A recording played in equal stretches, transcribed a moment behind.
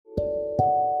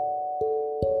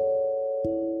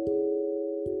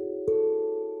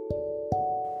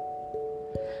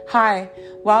Hi,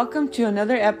 welcome to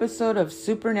another episode of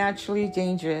Supernaturally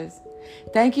Dangerous.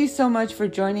 Thank you so much for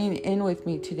joining in with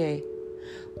me today.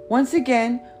 Once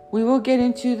again, we will get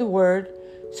into the Word,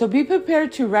 so be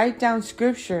prepared to write down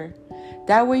scripture.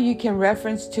 That way you can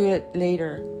reference to it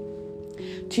later.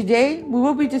 Today, we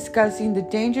will be discussing the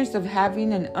dangers of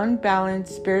having an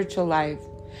unbalanced spiritual life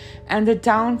and the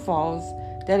downfalls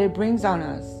that it brings on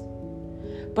us.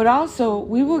 But also,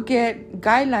 we will get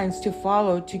guidelines to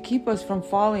follow to keep us from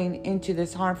falling into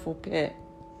this harmful pit.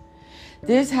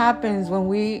 This happens when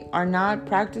we are not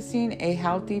practicing a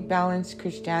healthy, balanced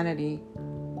Christianity.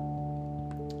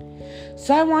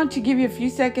 So I want to give you a few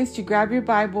seconds to grab your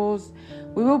Bibles.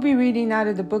 We will be reading out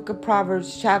of the book of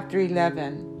Proverbs, chapter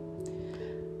 11.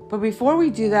 But before we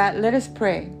do that, let us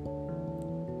pray.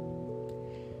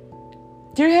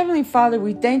 Dear Heavenly Father,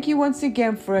 we thank you once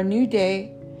again for a new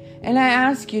day. And I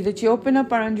ask you that you open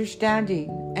up our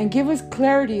understanding and give us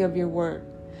clarity of your word.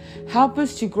 Help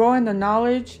us to grow in the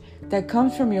knowledge that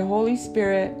comes from your Holy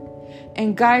Spirit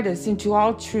and guide us into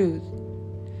all truth.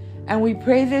 And we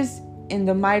pray this in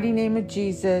the mighty name of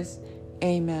Jesus.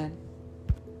 Amen.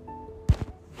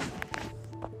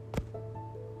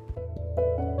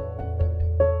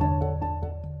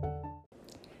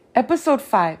 Episode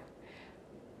 5.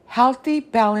 Healthy,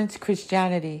 Balanced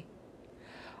Christianity.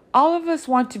 All of us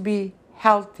want to be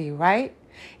healthy, right?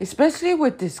 Especially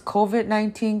with this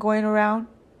COVID-19 going around.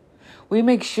 We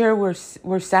make sure we're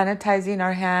sanitizing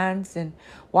our hands and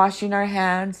washing our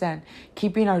hands and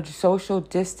keeping our social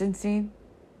distancing.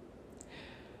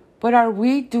 But are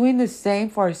we doing the same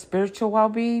for our spiritual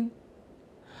well-being?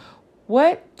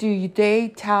 What do they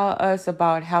tell us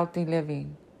about healthy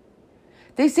living?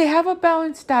 They say have a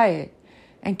balanced diet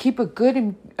and keep a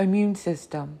good immune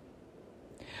system.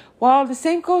 Well, the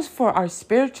same goes for our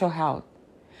spiritual health.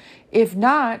 If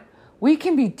not, we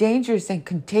can be dangerous and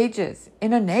contagious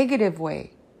in a negative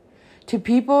way to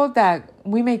people that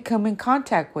we may come in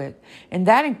contact with, and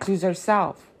that includes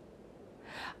ourselves.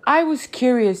 I was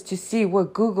curious to see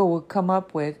what Google would come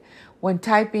up with when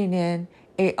typing in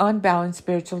an unbalanced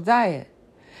spiritual diet.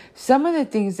 Some of the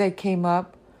things that came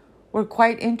up were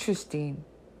quite interesting.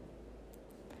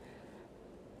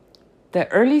 The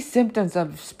early symptoms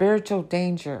of spiritual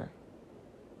danger.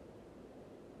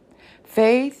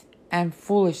 Faith and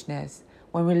foolishness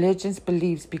when religion's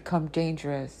beliefs become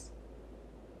dangerous.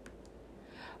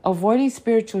 Avoiding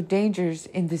spiritual dangers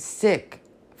in the sick,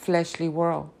 fleshly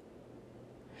world.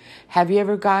 Have you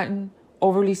ever gotten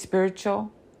overly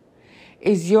spiritual?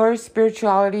 Is your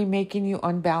spirituality making you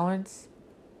unbalanced?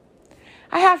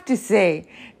 I have to say,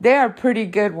 they are pretty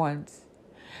good ones.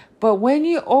 But when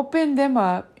you open them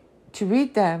up to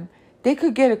read them, they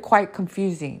could get quite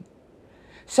confusing.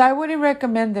 So I wouldn't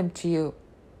recommend them to you.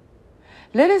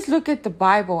 Let us look at the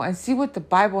Bible and see what the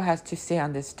Bible has to say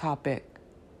on this topic.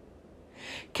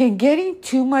 Can getting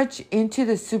too much into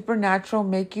the supernatural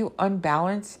make you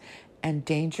unbalanced and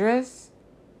dangerous?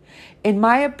 In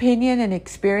my opinion and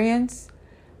experience,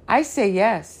 I say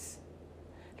yes.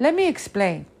 Let me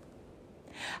explain.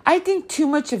 I think too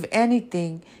much of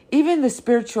anything, even the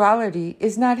spirituality,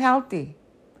 is not healthy.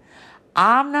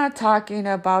 I'm not talking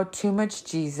about too much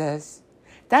Jesus.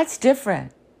 That's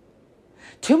different.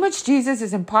 Too much Jesus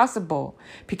is impossible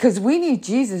because we need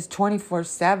Jesus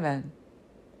 24/7.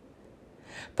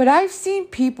 But I've seen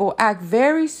people act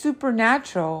very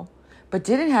supernatural but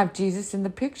didn't have Jesus in the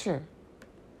picture.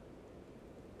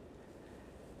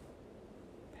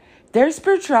 Their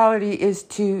spirituality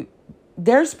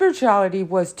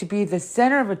was to be the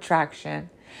center of attraction,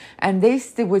 and they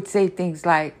would say things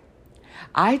like,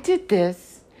 I did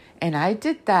this and I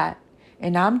did that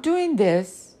and I'm doing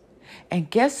this, and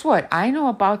guess what? I know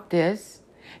about this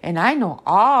and I know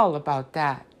all about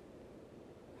that.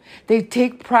 They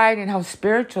take pride in how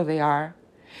spiritual they are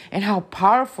and how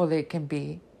powerful they can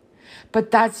be.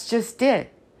 But that's just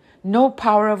it. No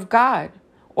power of God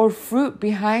or fruit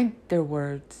behind their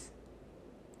words.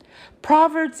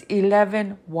 Proverbs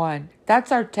 11:1.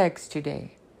 That's our text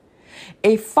today.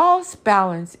 A false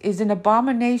balance is an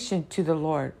abomination to the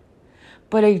Lord,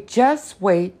 but a just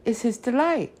weight is his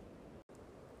delight.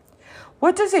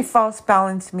 What does a false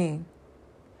balance mean?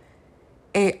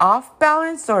 A off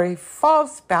balance or a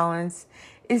false balance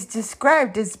is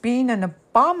described as being an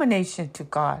abomination to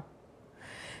God,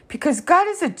 because God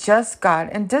is a just God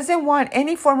and doesn't want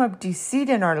any form of deceit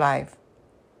in our life,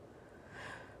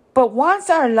 but wants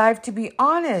our life to be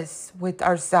honest with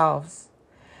ourselves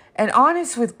and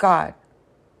honest with God.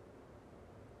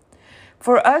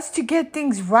 For us to get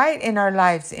things right in our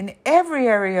lives, in every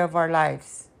area of our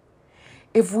lives.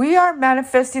 If we are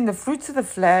manifesting the fruits of the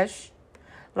flesh,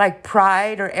 like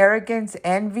pride or arrogance,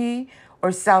 envy,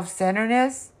 or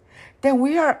self-centeredness, then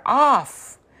we are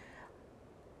off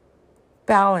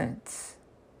balance.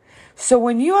 So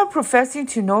when you are professing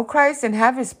to know Christ and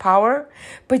have his power,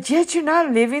 but yet you're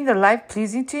not living the life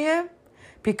pleasing to him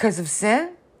because of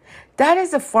sin, that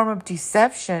is a form of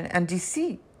deception and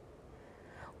deceit.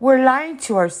 We're lying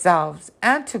to ourselves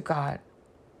and to God.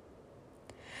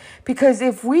 Because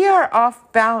if we are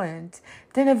off balance,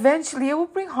 then eventually it will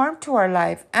bring harm to our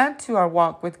life and to our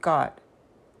walk with God.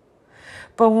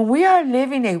 But when we are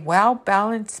living a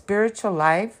well-balanced spiritual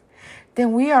life,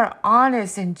 then we are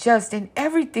honest and just in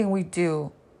everything we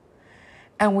do,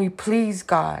 and we please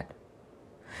God.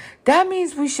 That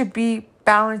means we should be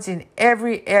balanced in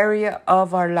every area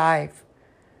of our life.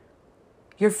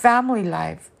 Your family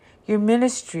life, your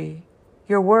ministry,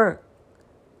 your work.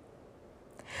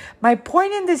 My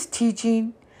point in this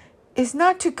teaching is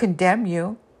not to condemn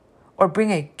you or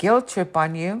bring a guilt trip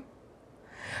on you,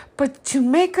 but to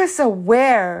make us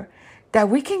aware that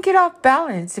we can get off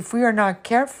balance if we are not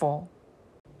careful.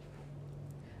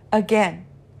 Again,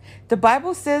 the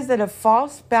Bible says that a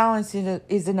false balance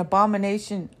is an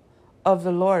abomination of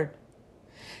the Lord.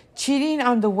 Cheating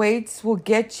on the weights will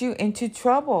get you into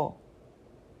trouble.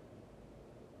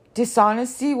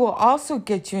 Dishonesty will also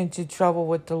get you into trouble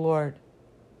with the Lord.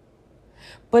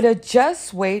 But a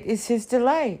just weight is his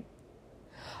delight.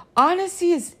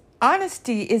 Honesty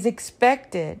is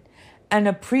expected and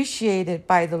appreciated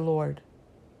by the Lord.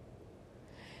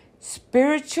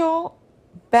 Spiritual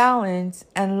balance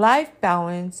and life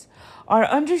balance are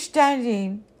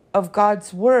understanding of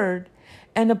God's word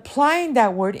and applying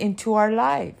that word into our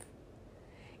life,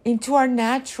 into our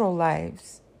natural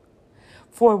lives,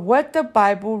 for what the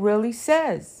Bible really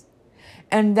says.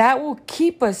 And that will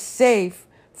keep us safe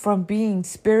from being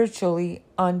spiritually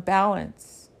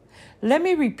unbalanced. Let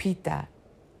me repeat that.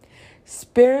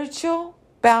 Spiritual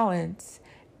balance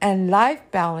and life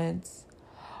balance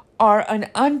are an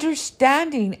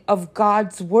understanding of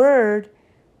God's word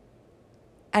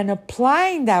and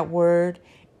applying that word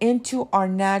into our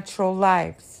natural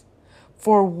lives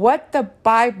for what the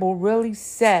Bible really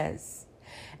says.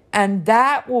 And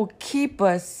that will keep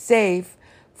us safe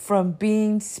from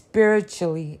being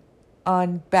spiritually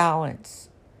unbalanced.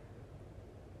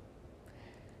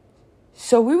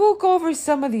 So we will go over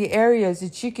some of the areas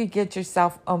that you could get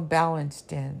yourself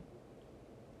unbalanced in.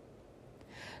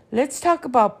 Let's talk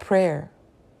about prayer.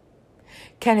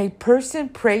 Can a person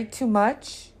pray too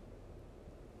much?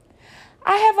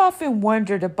 I have often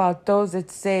wondered about those that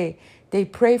say they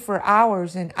pray for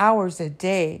hours and hours a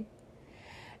day,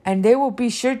 and they will be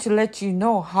sure to let you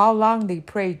know how long they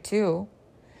pray too,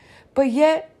 but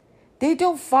yet they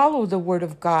don't follow the Word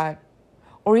of God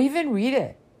or even read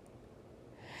it.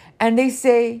 And they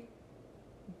say,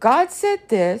 God said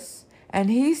this and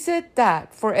he said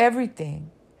that for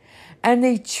everything. And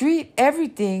they treat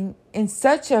everything in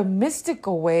such a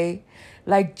mystical way,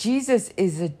 like Jesus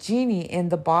is a genie in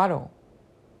the bottle.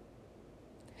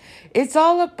 It's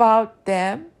all about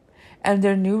them and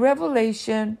their new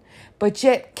revelation, but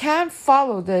yet can't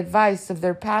follow the advice of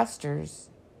their pastors.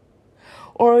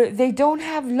 Or they don't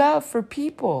have love for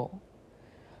people,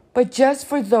 but just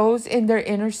for those in their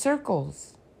inner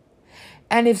circles.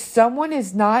 And if someone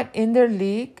is not in their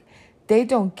league, they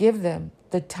don't give them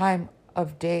the time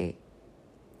of day.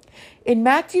 In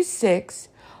Matthew 6,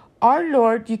 our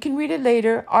Lord, you can read it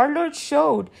later, our Lord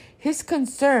showed his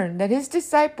concern that his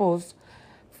disciples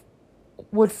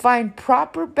would find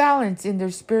proper balance in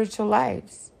their spiritual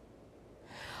lives.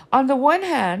 On the one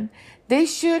hand, they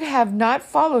should have not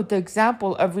followed the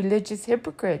example of religious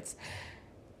hypocrites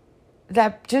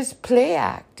that just play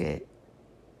acted,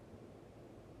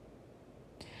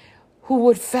 who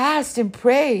would fast and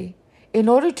pray in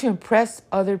order to impress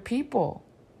other people.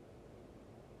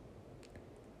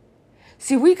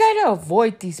 See, we got to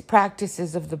avoid these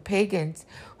practices of the pagans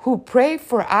who pray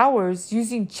for hours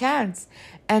using chants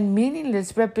and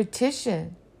meaningless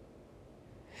repetition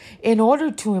in order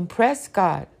to impress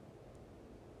God.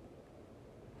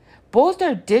 Both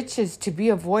are ditches to be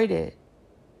avoided.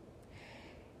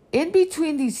 In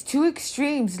between these two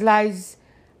extremes lies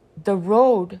the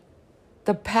road,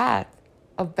 the path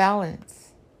of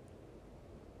balance.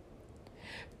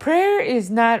 Prayer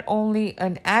is not only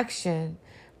an action,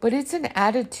 but it's an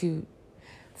attitude.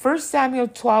 1 Samuel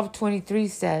 12:23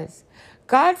 says,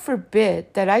 God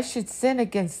forbid that I should sin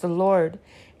against the Lord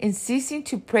in ceasing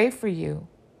to pray for you,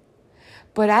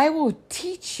 but I will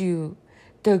teach you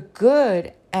the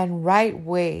good and right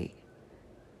way.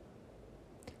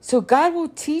 So God will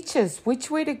teach us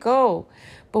which way to go,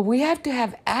 but we have to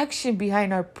have action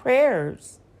behind our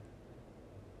prayers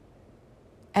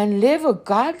and live a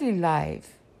godly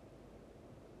life.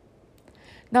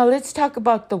 Now let's talk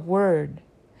about the Word.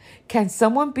 Can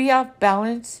someone be off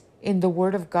balance in the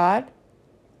Word of God?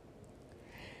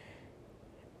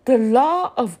 The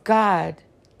law of God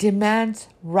demands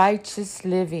righteous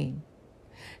living.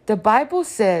 The Bible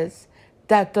says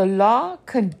that the law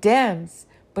condemns,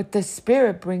 but the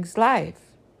Spirit brings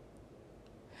life.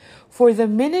 For the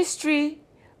ministry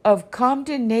of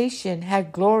condemnation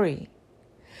had glory.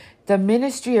 The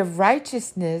ministry of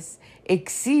righteousness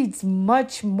exceeds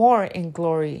much more in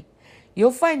glory.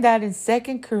 You'll find that in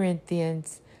 2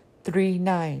 Corinthians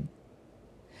 3:9.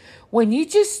 When you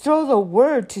just throw the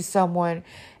word to someone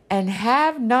and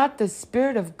have not the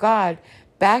Spirit of God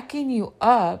backing you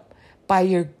up by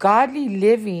your godly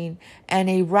living and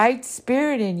a right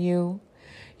spirit in you,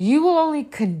 you will only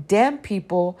condemn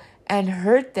people and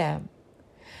hurt them,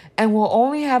 and will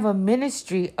only have a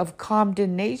ministry of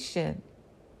condemnation.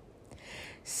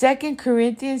 2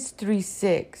 Corinthians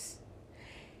 3:6.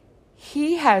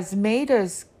 He has made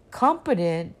us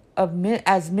competent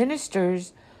as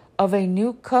ministers of a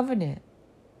new covenant,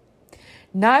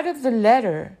 not of the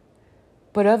letter,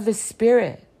 but of the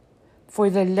Spirit. For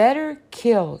the letter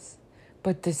kills,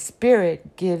 but the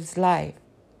Spirit gives life.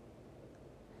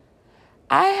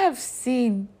 I have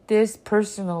seen this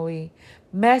personally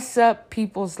mess up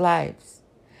people's lives,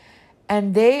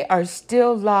 and they are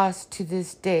still lost to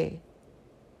this day.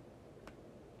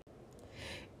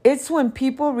 It's when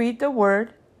people read the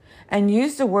word and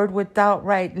use the word without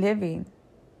right living.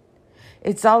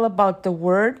 It's all about the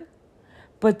word,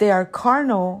 but they are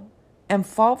carnal and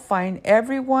fault-find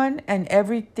everyone and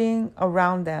everything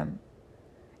around them,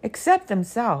 except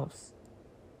themselves.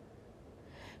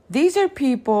 These are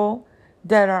people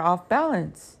that are off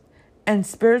balance and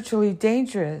spiritually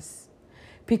dangerous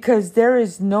because there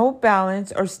is no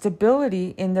balance or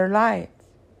stability in their life.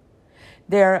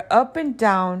 They are up and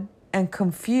down and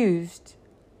confused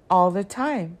all the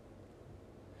time.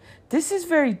 This is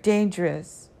very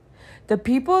dangerous. The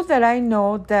people that I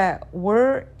know that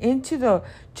were into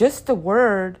just the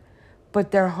word,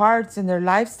 but their hearts and their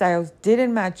lifestyles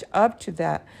didn't match up to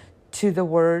the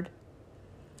word,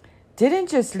 didn't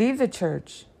just leave the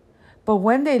church, but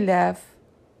when they left,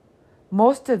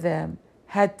 most of them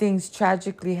had things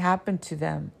tragically happen to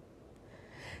them.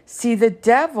 See, the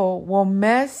devil will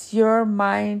mess your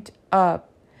mind up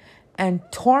and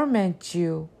torment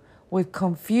you with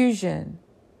confusion.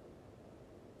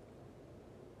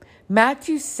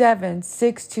 Matthew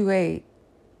 7:6-8.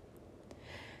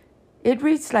 It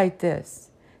reads like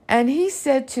this. And he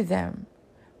said to them,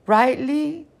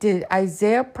 rightly did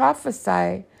Isaiah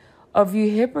prophesy of you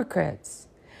hypocrites,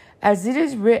 as it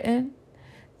is written,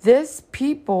 this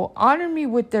people honor me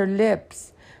with their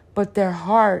lips, but their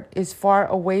heart is far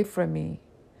away from me.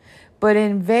 But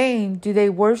in vain do they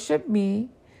worship me,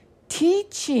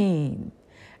 teaching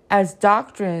as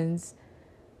doctrines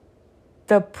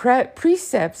the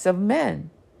precepts of men,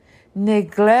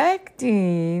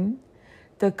 neglecting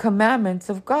the commandments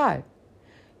of God.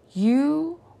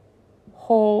 You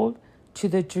hold to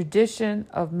the tradition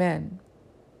of men.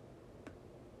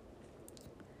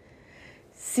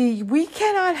 See, we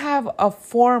cannot have a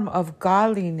form of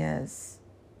godliness.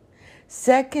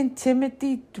 2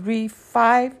 Timothy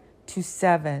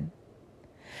 3:5-7.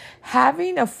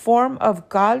 Having a form of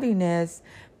godliness,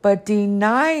 but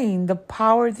denying the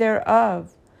power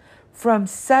thereof, from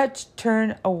such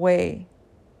turn away.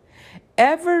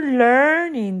 Ever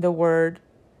learning the word,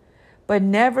 but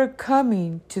never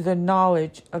coming to the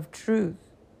knowledge of truth.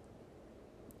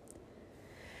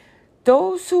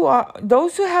 Those who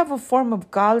have a form of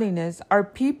godliness are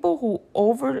people who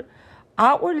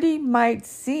outwardly might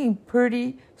seem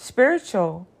pretty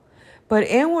spiritual, but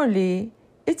inwardly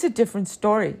it's a different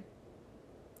story.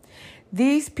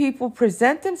 These people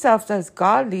present themselves as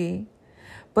godly,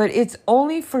 but it's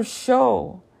only for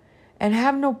show and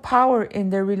have no power in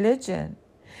their religion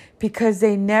because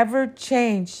they never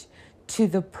change to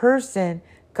the person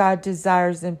God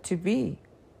desires them to be.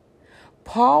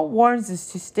 Paul warns us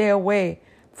to stay away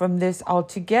from this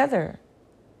altogether.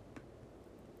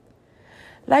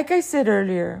 Like I said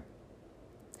earlier,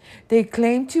 they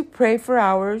claim to pray for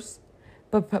hours,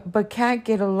 but can't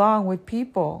get along with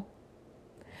people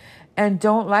and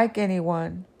don't like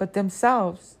anyone but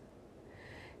themselves.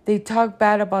 They talk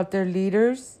bad about their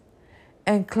leaders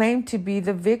and claim to be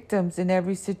the victims in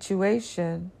every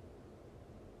situation.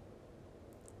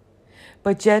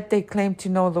 But yet they claim to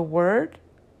know the word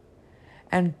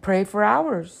and pray for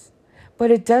hours,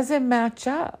 but it doesn't match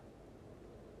up.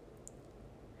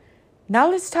 Now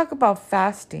let's talk about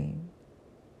fasting.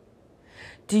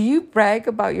 Do you brag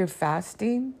about your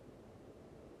fasting?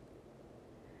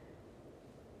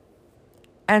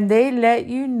 and they let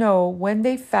you know when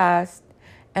they fast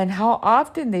and how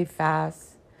often they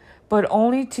fast, but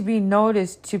only to be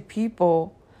noticed to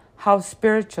people how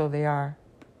spiritual they are.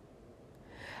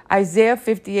 Isaiah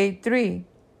 58:3.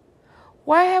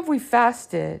 Why have we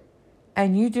fasted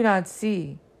and you do not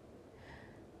see?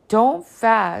 Don't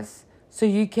fast so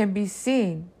you can be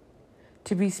seen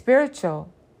to be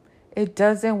spiritual. It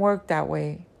doesn't work that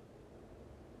way.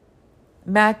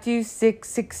 Matthew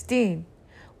 6:16.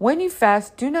 When you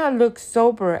fast, do not look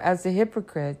sober as the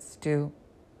hypocrites do,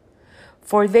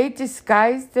 for they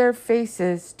disguise their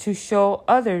faces to show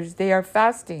others they are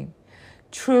fasting.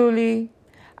 Truly,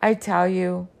 I tell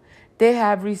you, they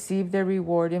have received their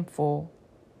reward in full.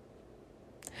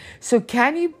 So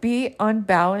can you be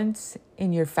unbalanced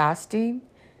in your fasting?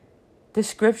 The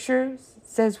scripture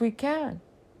says we can.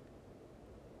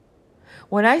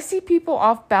 When I see people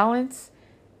off balance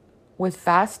with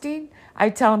fasting, I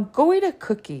tell them, go eat a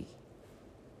cookie.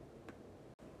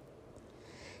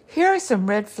 Here are some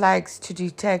red flags to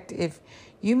detect if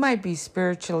you might be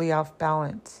spiritually off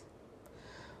balance.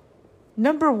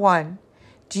 Number 1,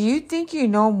 do you think you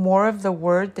know more of the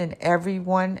word than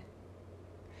everyone,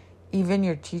 even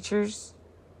your teachers?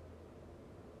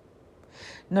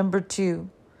 Number 2,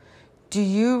 do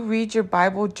you read your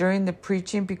Bible during the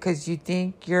preaching because you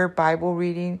think your Bible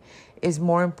reading is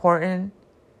more important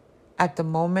at the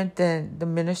moment than the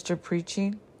minister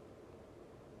preaching?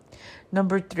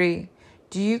 Number 3,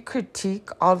 do you critique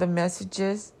all the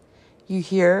messages you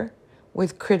hear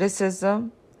with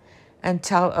criticism and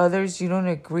tell others you don't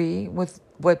agree with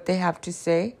what they have to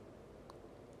say?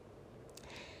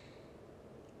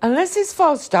 Unless it's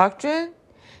false doctrine,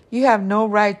 you have no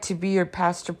right to be your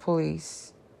pastor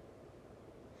police.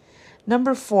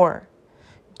 Number 4,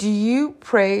 do you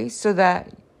pray so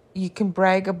that you can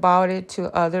brag about it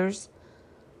to others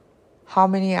how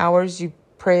many hours you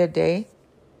pray a day?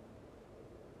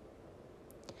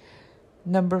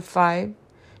 Number 5,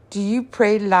 do you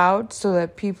pray loud so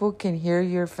that people can hear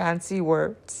your fancy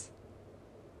words?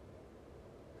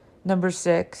 Number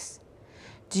 6,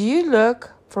 do you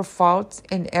look for faults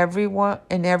in everyone,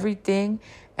 in everything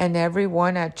and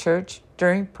everyone at church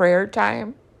during prayer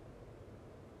time?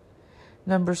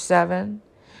 Number 7,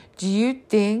 do you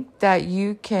think that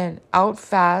you can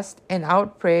outfast and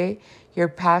outpray your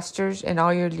pastors and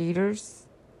all your leaders?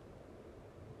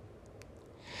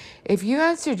 If you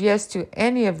answered yes to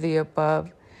any of the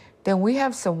above, then we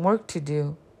have some work to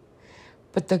do.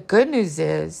 But the good news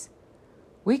is,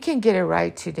 we can get it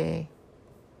right today.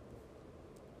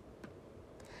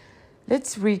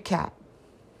 Let's recap.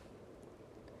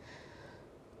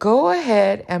 Go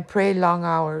ahead and pray long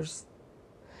hours,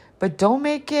 but don't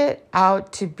make it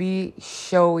out to be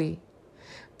showy.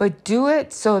 But do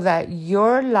it so that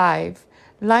your life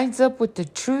lines up with the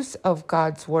truths of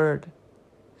God's word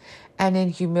and in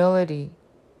humility.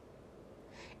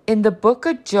 In the book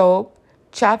of Job,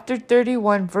 chapter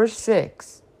 31, verse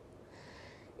 6,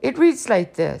 it reads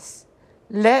like this: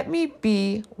 let me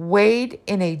be weighed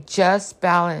in a just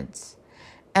balance,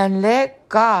 and let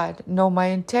God know my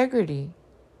integrity.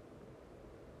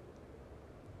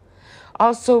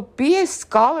 Also, be a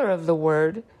scholar of the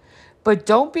word, but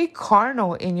don't be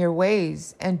carnal in your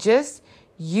ways, and just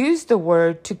use the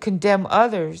word to condemn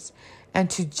others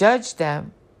and to judge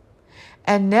them,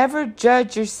 and never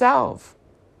judge yourself,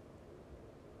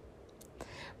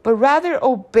 but rather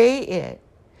obey it,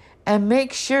 and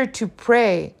make sure to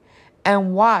pray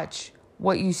and watch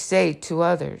what you say to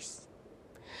others.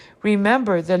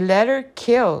 Remember, the letter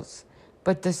kills,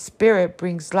 but the spirit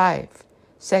brings life.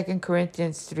 2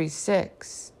 Corinthians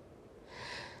 3:6.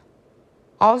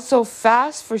 Also,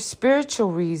 fast for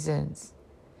spiritual reasons,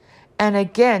 and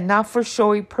again, not for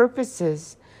showy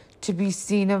purposes to be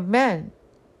seen of men.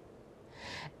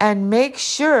 And make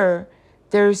sure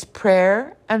there's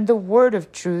prayer and the word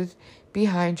of truth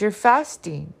behind your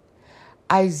fasting.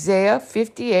 Isaiah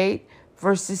 58,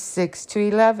 verses 6 to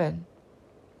 11.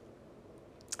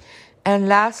 And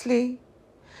lastly,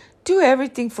 do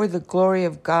everything for the glory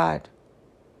of God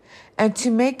and to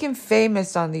make him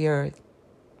famous on the earth.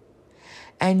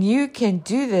 And you can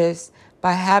do this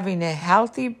by having a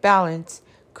healthy, balanced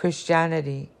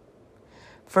Christianity.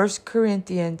 1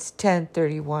 Corinthians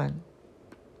 10:31.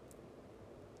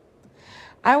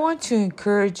 I want to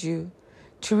encourage you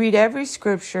to read every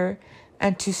scripture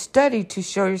and to study to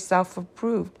show yourself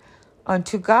approved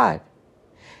unto God,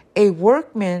 a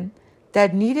workman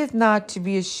that needeth not to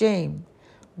be ashamed,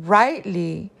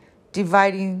 rightly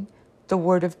dividing the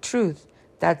word of truth.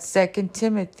 That's 2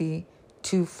 Timothy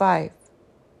 2:5.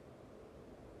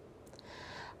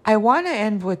 I want to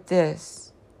end with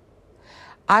this.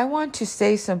 I want to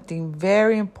say something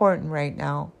very important right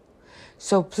now,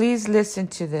 so please listen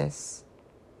to this.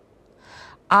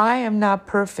 I am not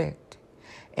perfect,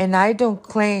 and I don't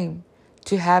claim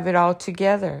to have it all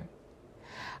together.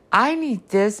 I need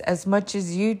this as much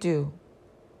as you do.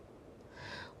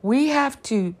 We have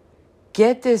to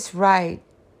get this right,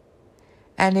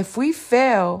 and if we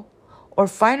fail or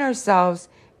find ourselves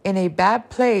in a bad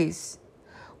place,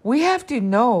 we have to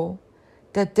know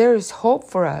that there is hope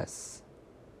for us.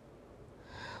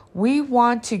 We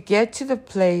want to get to the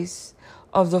place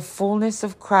of the fullness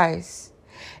of Christ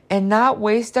and not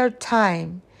waste our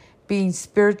time being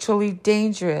spiritually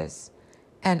dangerous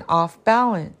and off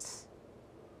balance.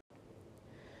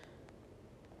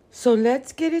 So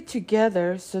let's get it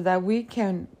together so that we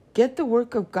can get the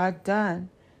work of God done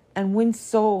and win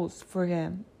souls for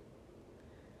Him.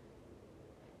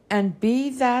 And be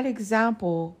that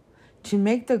example to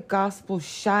make the gospel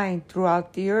shine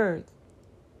throughout the earth.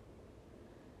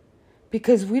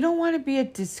 Because we don't want to be a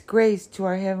disgrace to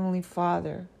our Heavenly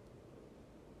Father.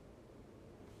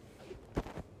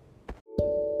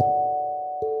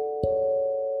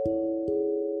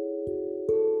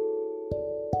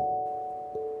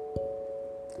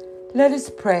 Let us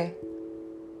pray.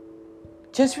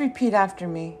 Just repeat after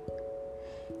me.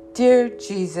 Dear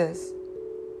Jesus,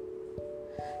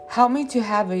 help me to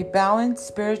have a balanced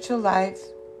spiritual life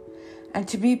and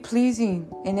to be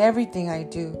pleasing in everything I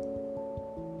do.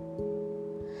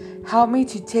 Help me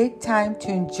to take time to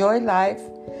enjoy life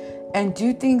and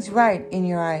do things right in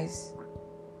your eyes.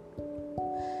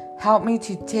 Help me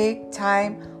to take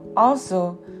time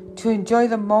also to enjoy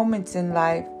the moments in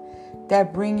life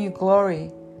that bring you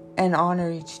glory and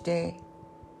honor each day.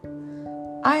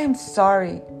 I am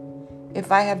sorry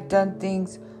if I have done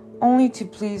things only to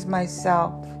please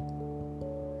myself.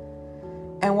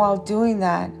 And while doing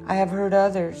that, I have hurt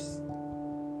others.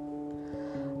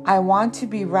 I want to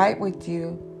be right with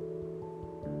you.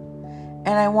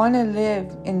 And I want to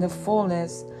live in the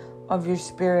fullness of your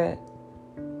Spirit.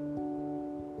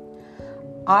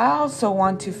 I also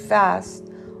want to fast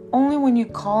only when you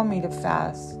call me to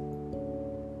fast.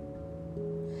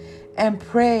 And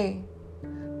pray,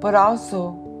 but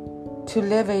also to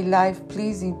live a life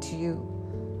pleasing to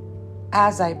you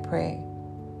as I pray.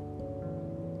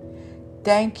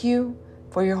 Thank you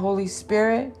for your Holy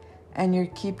Spirit and your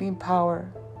keeping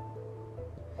power.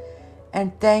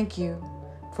 And thank you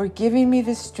for giving me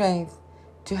the strength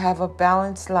to have a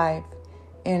balanced life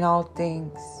in all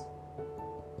things.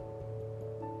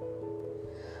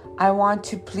 I want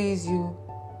to please you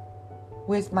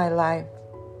with my life.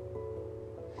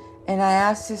 And I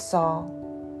ask this all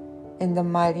in the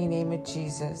mighty name of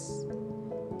Jesus.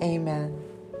 Amen.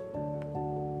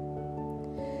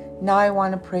 Now I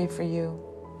want to pray for you.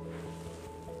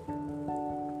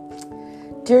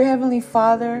 Dear Heavenly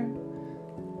Father,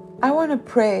 I want to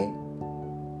pray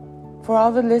for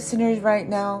all the listeners right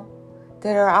now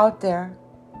that are out there,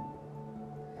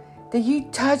 that you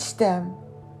touch them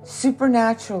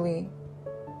supernaturally.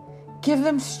 Give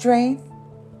them strength.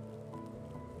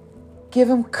 Give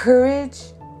them courage.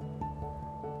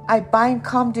 I bind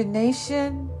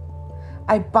condemnation.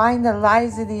 I bind the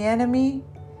lies of the enemy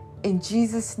in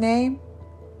Jesus' name.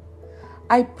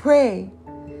 I pray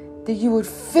that you would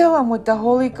fill them with the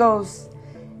Holy Ghost.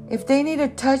 If they need a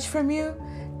touch from you,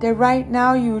 that right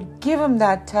now you would give them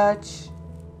that touch.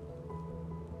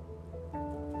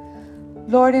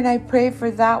 Lord, and I pray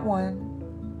for that one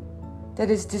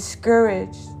that is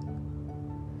discouraged,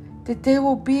 that they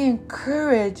will be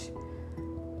encouraged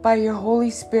by your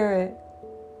Holy Spirit,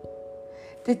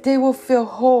 that they will feel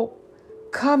hope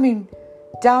coming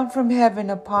down from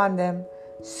heaven upon them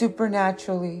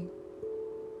supernaturally.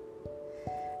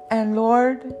 And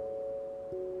Lord,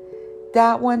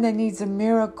 that one that needs a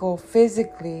miracle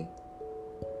physically,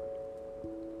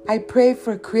 I pray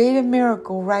for a creative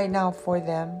miracle right now for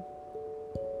them.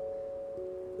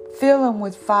 Fill them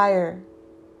with fire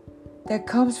that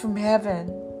comes from heaven.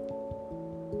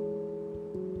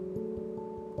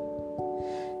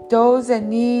 Those that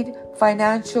need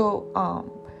financial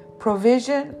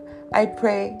provision, I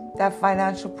pray that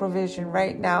financial provision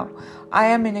right now. I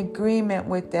am in agreement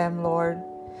with them, Lord,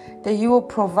 that you will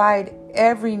provide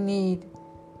every need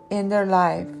in their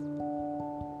life.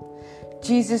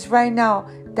 Jesus, right now,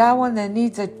 that one that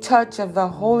needs a touch of the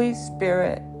Holy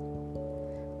Spirit,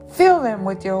 fill them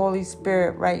with your Holy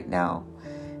Spirit right now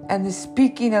and the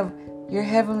speaking of your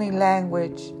heavenly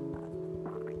language.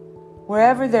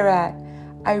 Wherever they're at,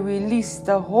 I release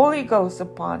the Holy Ghost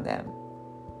upon them.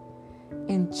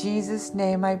 In Jesus'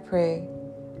 name I pray.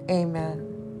 Amen.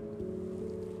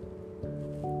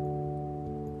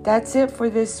 That's it for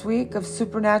this week of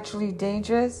Supernaturally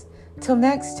Dangerous. Till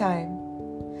next time,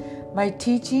 my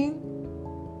teaching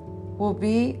will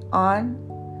be on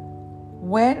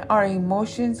when our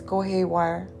emotions go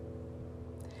haywire.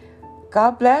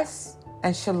 God bless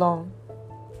and shalom.